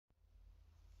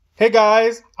Hey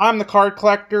guys, I'm the card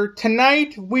collector.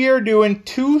 Tonight we are doing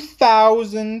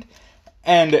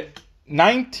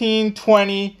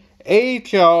 2019-20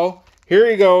 AHL.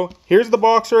 Here you go. Here's the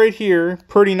box right here.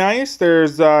 Pretty nice.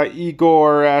 There's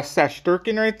Igor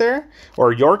Shesterkin right there,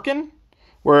 or Yorkin,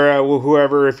 where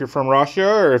whoever, if you're from Russia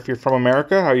or if you're from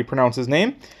America, how you pronounce his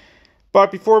name.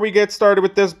 But before we get started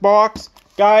with this box,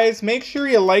 guys, make sure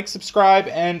you like, subscribe,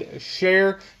 and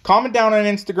share. Comment down on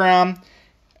Instagram.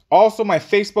 Also, my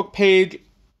Facebook page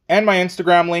and my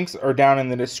Instagram links are down in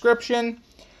the description.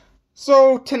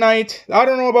 So tonight, I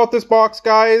don't know about this box,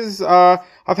 guys. I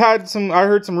heard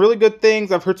some really good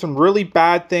things. I've heard some really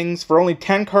bad things. For only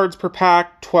 10 cards per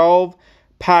pack, 12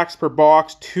 packs per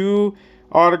box, 2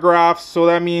 autographs. So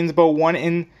that means about 1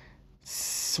 in,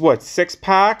 6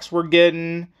 packs we're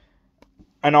getting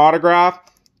an autograph.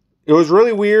 It was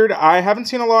really weird. I haven't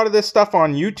seen a lot of this stuff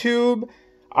on YouTube.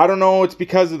 I don't know, it's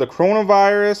because of the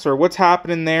coronavirus or what's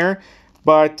happening there,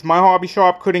 but my hobby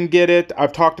shop couldn't get it.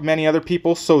 I've talked to many other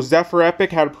people, so Zephyr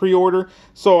Epic had a pre-order,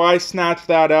 so I snatched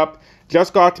that up.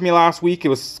 Just got to me last week.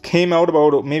 It came out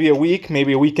about maybe a week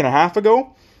and a half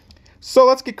ago. So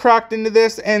let's get cracked into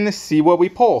this and see what we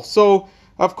pull. So,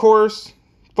 of course,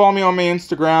 follow me on my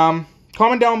Instagram.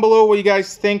 Comment down below what you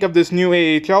guys think of this new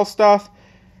AHL stuff.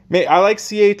 I like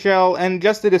CHL, and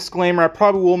just a disclaimer, I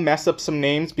probably will mess up some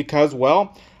names because,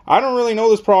 well, I don't really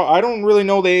know I don't really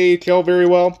know the AHL very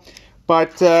well,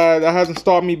 but that hasn't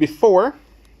stopped me before.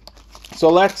 So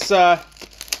let's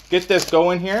get this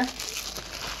going here.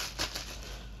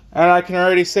 And I can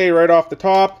already say right off the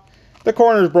top, the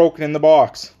corner is broken in the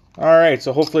box. Alright,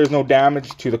 so hopefully there's no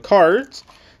damage to the cards.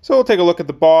 So we'll take a look at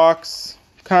the box.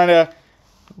 Kind of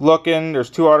looking, there's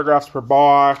 2 autographs per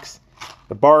box.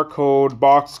 The barcode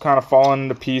box is kind of falling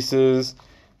into pieces.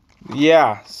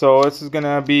 Yeah, so this is going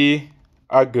to be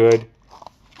a good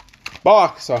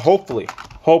box, hopefully.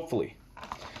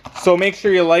 So make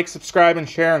sure you like, subscribe, and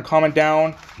share, and comment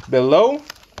down below.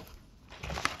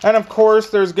 And of course,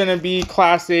 there's going to be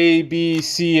Class A, B,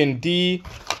 C, and D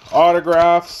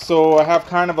autographs. So I have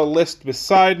kind of a list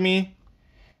beside me.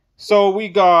 So we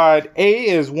got A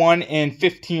is 1 in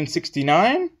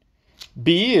 1569.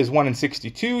 B is 1 in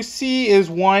 62, C is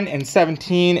 1 in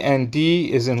 17, and D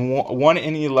is in 1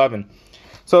 in 11.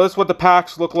 So this is what the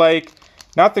packs look like.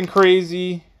 Nothing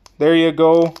crazy. There you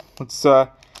go. Let's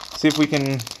see if we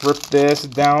can rip this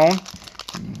down.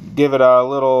 Give it a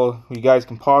little, you guys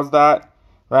can pause that.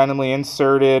 Randomly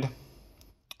inserted.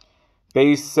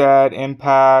 Base set,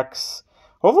 impacts.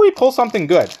 Hopefully we pull something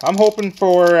good. I'm hoping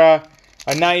for a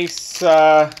nice,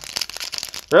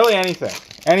 really anything.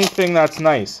 Anything that's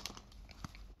nice.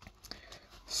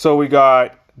 So we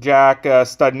got Jack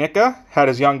Studnicka, had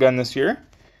his young gun this year.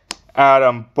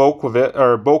 Adam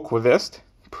Boquist,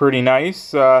 pretty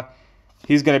nice.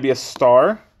 He's going to be a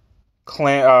star.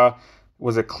 Clem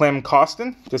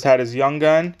Costin, just had his young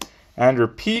gun. Andrew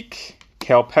Peak,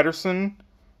 Cal Peterson,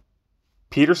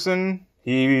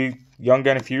 he young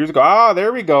gun a few years ago. Ah,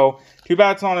 there we go. Too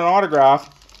bad it's on an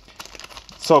autograph.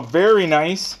 So very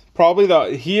nice.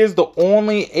 Probably he is the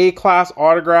only A-class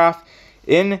autograph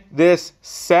in this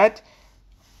set.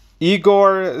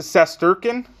 Igor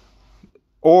Shesterkin,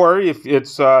 or if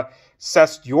it's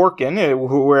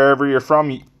Shesterkin, wherever you're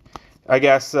from, I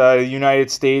guess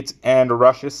United States and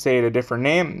Russia say it a different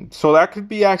name. So that could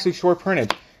be actually short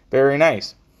printed. Very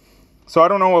nice. So I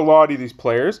don't know a lot of these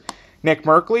players. Nick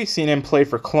Merkley, seen him play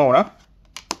for Kelowna.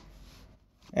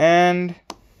 And,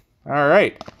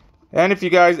 alright. And if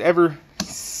you guys ever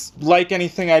like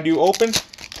anything I do open,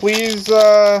 please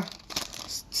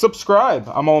subscribe.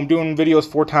 I'm doing videos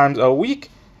 4 times a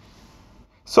week.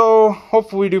 So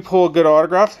hopefully we do pull a good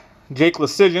autograph. Jake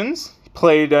Lecisions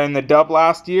played in the dub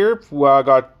last year.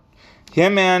 Got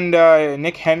him and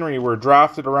Nick Henry were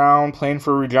drafted around, playing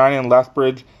for Regina and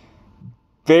Lethbridge.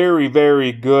 Very,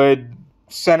 very good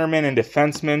centerman and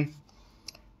defenseman.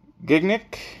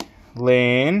 Gignick,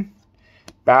 Lane,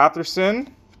 Batherson,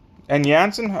 and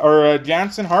Jansen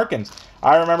Harkins.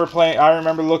 I remember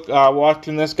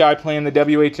watching this guy play in the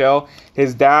WHL.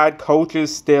 His dad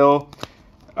coaches still.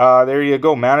 There you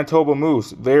go, Manitoba Moose.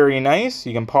 Very nice.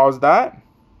 You can pause that.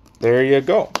 There you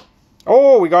go.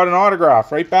 Oh, we got an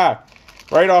autograph right back.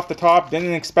 Right off the top.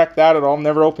 Didn't expect that at all.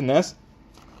 Never opened this.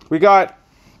 We got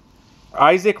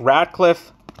Isaac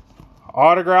Ratcliffe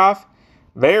autograph.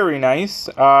 Very nice.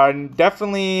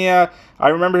 Definitely, I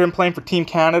remember him playing for Team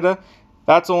Canada.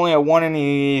 That's only a 1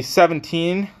 in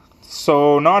 17.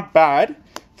 So not bad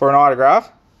for an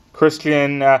autograph.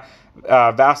 Christian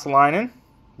Vesalainen,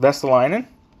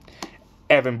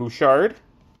 Evan Bouchard.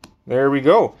 There we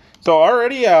go. So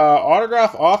already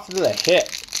autograph off to the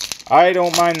hit. I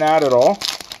don't mind that at all.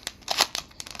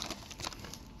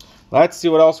 Let's see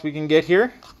what else we can get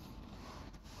here.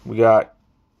 We got...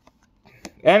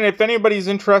 And if anybody's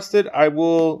interested, I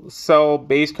will sell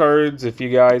base cards if you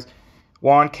guys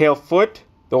want. Cale Foote,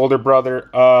 the older brother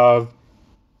of...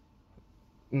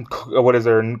 What is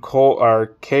there?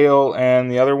 Cale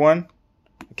and the other one.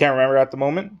 I can't remember at the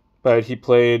moment. But he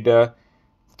played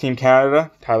Team Canada.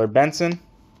 Tyler Benson.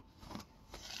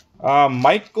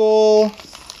 Michael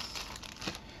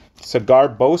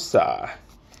Sagarbosa.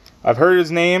 I've heard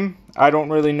his name. I don't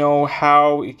really know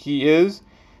how he is.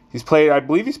 He's played, I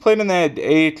believe he's played in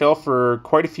the AHL for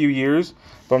quite a few years,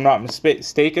 if I'm not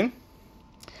mistaken.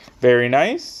 Very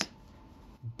nice.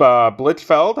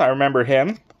 Blitzfeld, I remember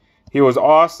him. He was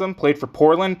awesome. Played for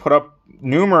Portland. Put up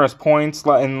numerous points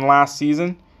in last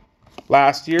season.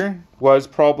 Last year. Was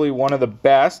probably one of the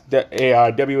best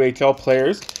WHL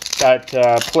players that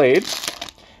played.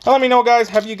 Now let me know, guys.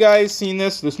 Have you guys seen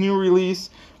this new release?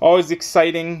 Always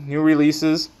exciting new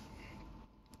releases.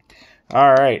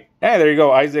 All right. Hey, there you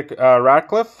go. Isaac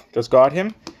Ratcliffe. Just got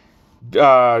him.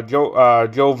 Joe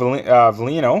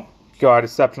Velino got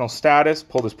exceptional status.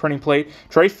 Pulled his printing plate.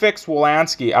 Trey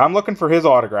Fix-Wolansky. I'm looking for his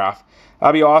autograph.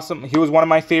 That'd be awesome. He was one of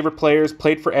my favorite players.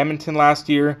 Played for Edmonton last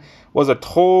year. Was a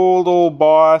total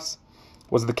boss.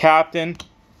 Was the captain.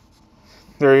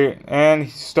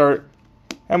 And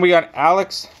we got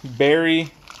Alex Barry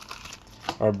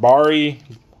Ballet.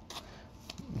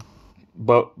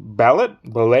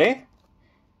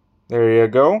 There you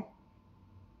go.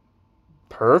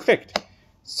 Perfect.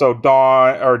 So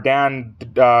Dan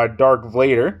Dark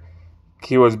Vader.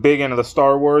 He was big into the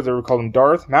Star Wars. They would call him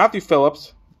Darth. Matthew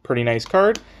Phillips. Pretty nice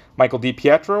card. Michael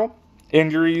DiPietro.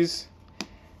 Injuries.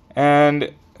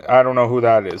 And I don't know who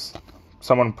that is.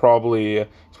 Someone probably is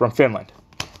from Finland.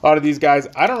 A lot of these guys,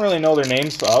 I don't really know their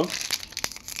names of.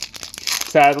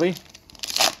 Sadly.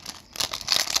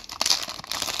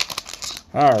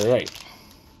 Alright.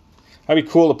 That'd be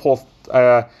cool to pull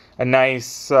a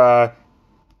nice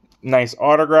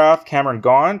autograph. Cameron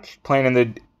Gaunt, playing in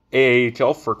the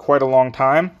AHL for quite a long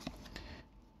time.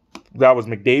 That was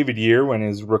McDavid year when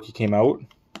his rookie came out.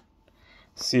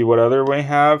 Let's see what other we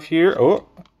have here. Oh,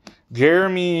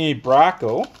 Jeremy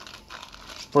Bracco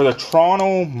for the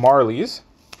Toronto Marlies.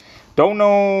 Don't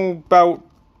know about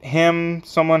him.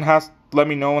 Someone has to let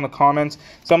me know in the comments.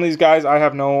 Some of these guys, I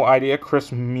have no idea.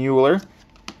 Chris Mueller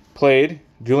played.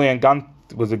 Julian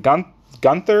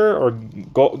Gunther or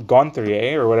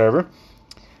Gonthrier or whatever.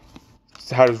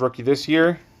 Had his rookie this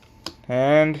year.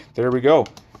 And there we go.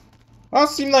 Well, it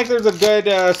seemed like there's a good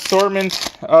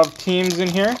assortment of teams in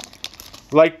here.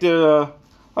 Like to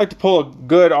pull a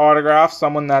good autograph.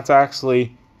 Someone that's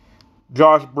actually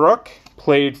Josh Brook.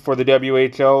 Played for the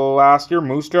WHL last year.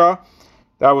 Moose Jaw.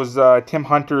 That was Tim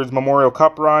Hunter's Memorial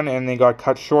Cup run, and they got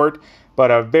cut short. But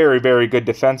a very, very good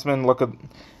defenseman.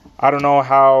 I don't know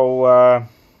how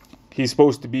he's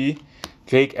supposed to be.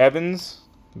 Jake Evans.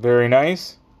 Very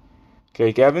nice.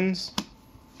 Jake Evans.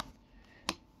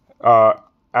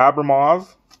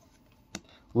 Abramov.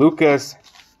 Lucas.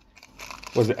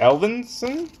 Was it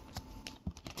Elvinson?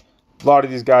 A lot of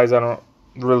these guys, I don't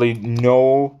really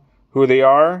know who they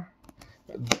are.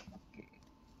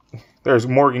 There's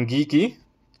Morgan Geekie.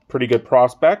 Pretty good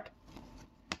prospect.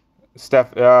 He's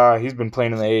been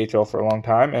playing in the AHL for a long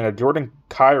time. And a Jordan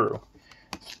Kyrou.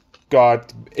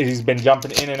 He's been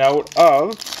jumping in and out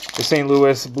of the St.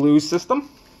 Louis Blues system.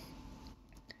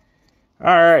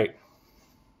 Alright.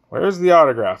 Where's the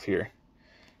autograph here?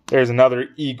 There's another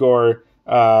Igor.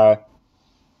 There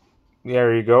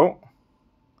you go.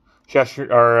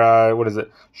 What is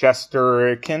it?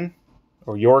 Shesterkin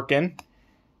or Yorkin.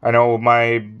 I know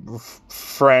my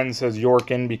friend says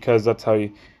Yorkin because that's how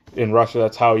in Russia,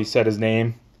 that's how he said his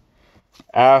name.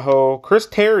 Aho. Chris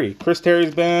Terry. Chris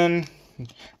Terry's been a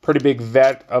pretty big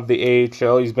vet of the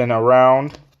AHL. He's been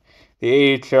around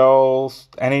the AHL,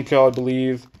 NHL, I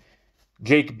believe.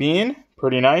 Jake Bean.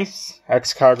 Pretty nice.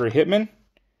 Ex-Calgary Hitman.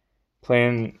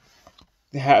 Playing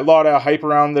a lot of hype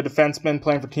around the defenseman,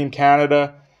 playing for Team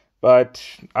Canada. But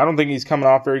I don't think he's coming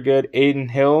off very good. Aiden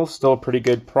Hill, still a pretty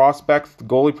good prospect,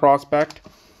 goalie prospect.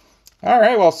 All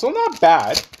right, well, still not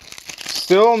bad.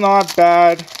 Still not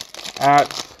bad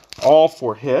at all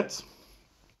for hits.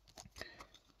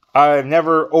 I've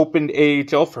never opened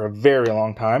AHL for a very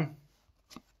long time.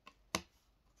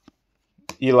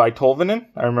 Eli Tolvanen,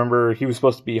 I remember he was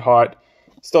supposed to be hot.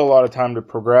 Still a lot of time to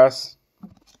progress.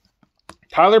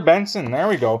 Tyler Benson, there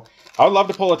we go. I would love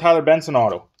to pull a Tyler Benson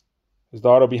auto. Is the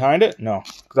auto behind it? No,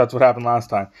 because that's what happened last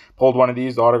time. Pulled one of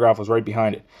these, the autograph was right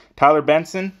behind it. Tyler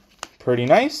Benson, pretty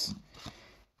nice.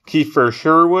 Kiefer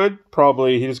Sherwood,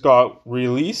 probably he just got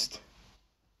released.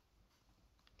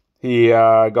 He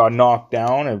got knocked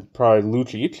down, and probably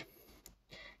Lucic.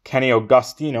 Kenny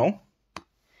Augustino.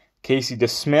 Casey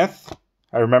DeSmith.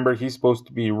 I remember he's supposed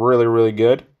to be really, really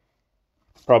good.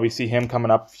 Probably see him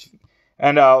coming up.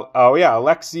 And,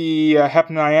 Alexei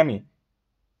Hepniemi.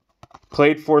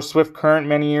 Played for Swift Current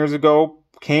many years ago.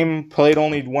 Played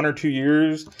only 1 or 2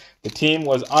 years. The team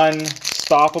was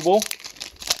unstoppable.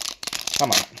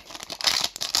 Come on.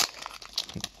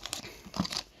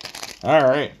 All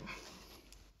right.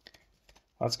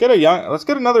 Let's get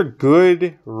another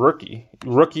good rookie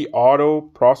auto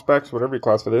prospects, whatever you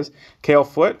class for this. Cale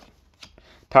Foote,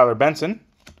 Tyler Benson,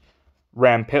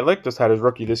 Ram Pitlick just had his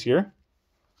rookie this year.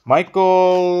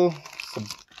 Michael,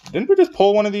 didn't we just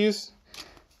pull one of these?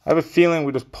 I have a feeling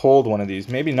we just pulled one of these.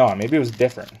 Maybe not. Maybe it was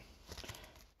different.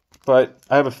 But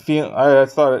I have a feeling. I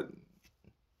thought it.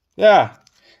 Yeah,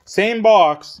 same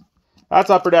box. That's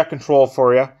Upper Deck Control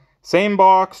for you. Same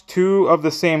box, 2 of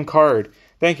the same card.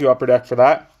 Thank you, Upper Deck, for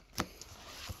that.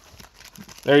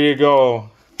 There you go.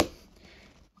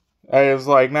 I was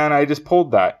like, man, I just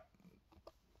pulled that.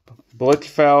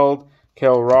 Blichfeld,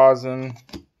 Kale Rosen.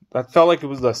 That felt like it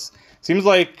was this. Seems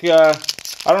like, I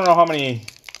don't know how many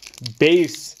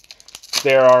base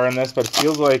there are in this, but it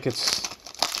feels like it's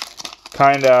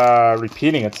kind of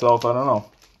repeating itself. I don't know.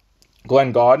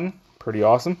 Glenn Gaudin, pretty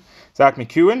awesome. Zach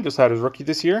McEwen just had his rookie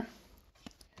this year.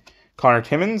 Connor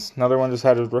Timmins, another one just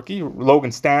had his rookie.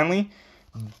 Logan Stanley,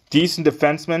 decent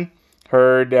defenseman.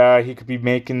 Heard he could be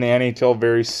making the NHL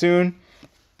very soon.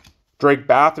 Drake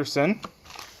Batherson.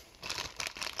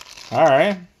 All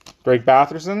right. Drake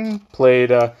Batherson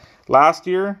played last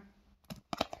year.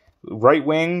 Right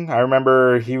wing. I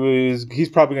remember he's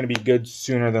probably going to be good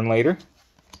sooner than later.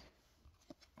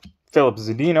 Philip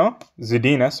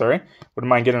Zadina. Wouldn't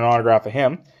mind getting an autograph of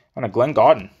him. And a Glenn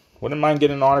Gaudin. Wouldn't mind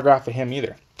getting an autograph of him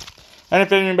either. And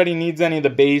if anybody needs any of the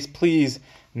base, please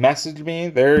message me.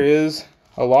 There is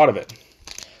a lot of it.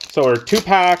 So we're 2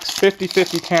 packs,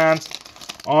 50-50 chance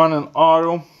on an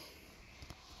auto.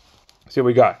 Let's see what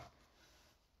we got.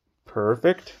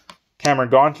 Perfect. Cameron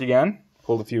Gaunch again.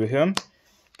 Pulled a few of him.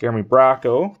 Jeremy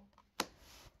Bracco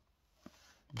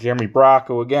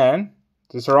again.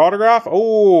 Is this our autograph?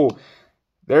 Oh,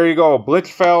 there you go.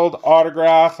 Blichfeld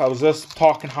autograph. I was just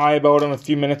talking high about him a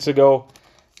few minutes ago.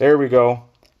 There we go.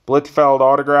 Blichfeld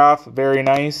autograph. Very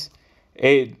nice.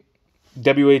 A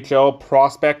WHL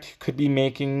prospect could be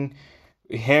making.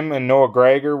 Him and Noah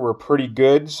Gregor were pretty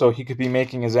good, so he could be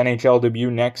making his NHL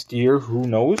debut next year. Who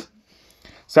knows?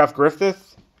 Seth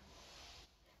Griffith.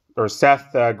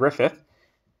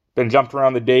 Been jumped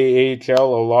around the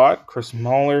AHL a lot. Chris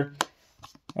Muller.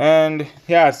 And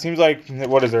yeah, it seems like,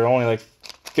 what is there? Only like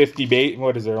 50 base.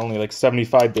 What is there? Only like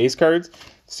 75 base cards.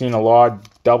 Seen a lot.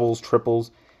 Doubles,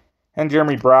 triples. And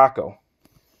Jeremy Bracco.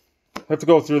 Let's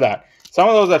go through that. Some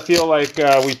of those I feel like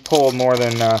we pulled more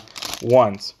than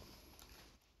once.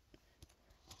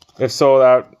 If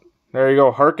so, there you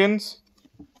go. Harkins.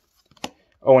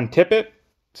 Owen Tippett.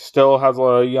 Still has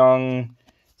a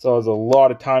has a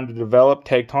lot of time to develop.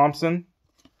 Tag Thompson.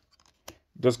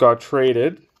 Just got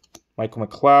traded. Michael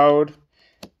McLeod.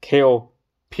 Cale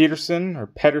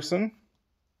Pedersen.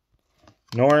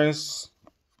 Norris.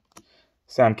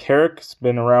 Sam Carrick's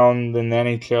been around in the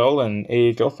NHL and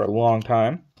AHL for a long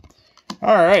time.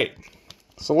 All right.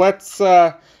 So let's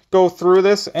go through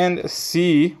this and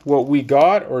see what we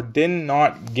got or did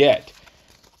not get.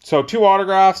 So 2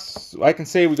 autographs. I can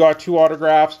say we got 2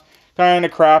 autographs. Kind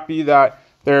of crappy that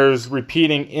there's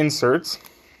repeating inserts.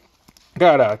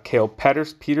 Got a Cale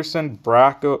Pedersen,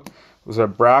 Bracco,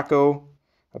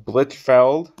 a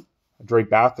Blichfeld, a Drake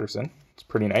Batherson. It's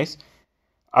pretty nice.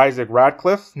 Isaac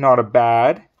Radcliffe, not a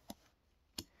bad.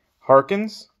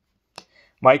 Harkins.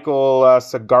 Michael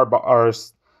Cigar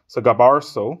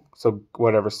Bossa.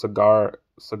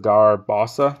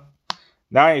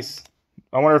 Nice.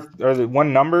 I wonder if are they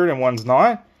one numbered and one's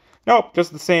not? Nope,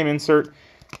 just the same insert.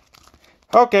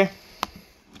 Okay.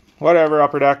 Whatever,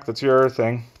 Upper Deck, that's your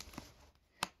thing.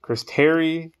 Chris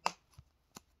Terry.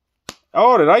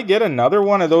 Oh, did I get another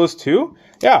one of those too?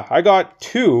 Yeah, I got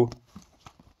 2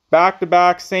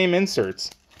 back-to-back same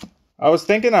inserts. I was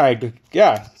thinking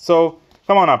so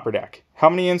come on, Upper Deck. How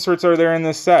many inserts are there in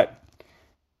this set?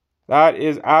 That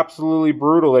is absolutely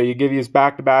brutal that you give these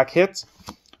back-to-back hits,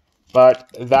 but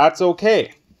that's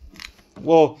okay.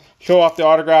 We'll show off the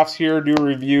autographs here, do a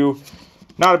review.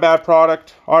 Not a bad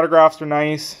product. Autographs are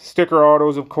nice. Sticker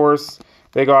autos, of course.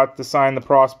 They got to sign the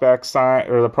prospects,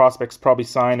 or the prospects probably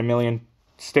signed 1 million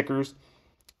stickers.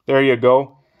 There you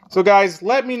go. So guys,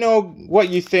 let me know what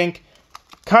you think.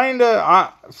 I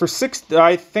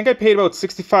think I paid about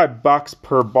 $65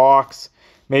 per box.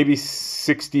 maybe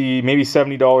 60, maybe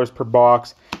 $70 per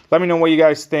box. Let me know what you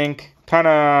guys think. Kind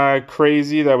of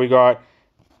crazy that we got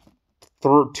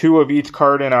 2 of each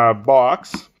card in a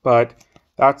box, but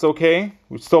that's okay.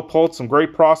 We still pulled some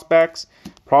great prospects.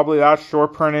 Probably that's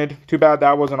short printed. Too bad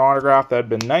that wasn't autographed. That'd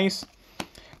been nice.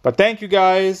 But thank you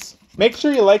guys. Make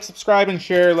sure you like, subscribe, and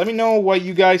share. Let me know what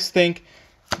you guys think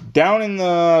down in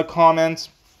the comments.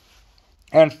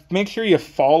 And make sure you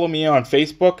follow me on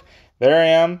Facebook. There I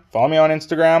am. Follow me on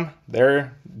Instagram.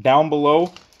 There down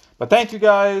below. But thank you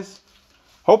guys.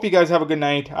 Hope you guys have a good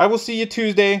night. I will see you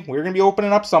Tuesday. We're going to be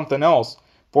opening up something else.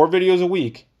 4 videos a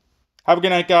week. Have a good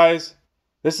night, guys.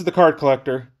 This is the Card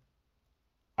Collector.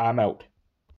 I'm out.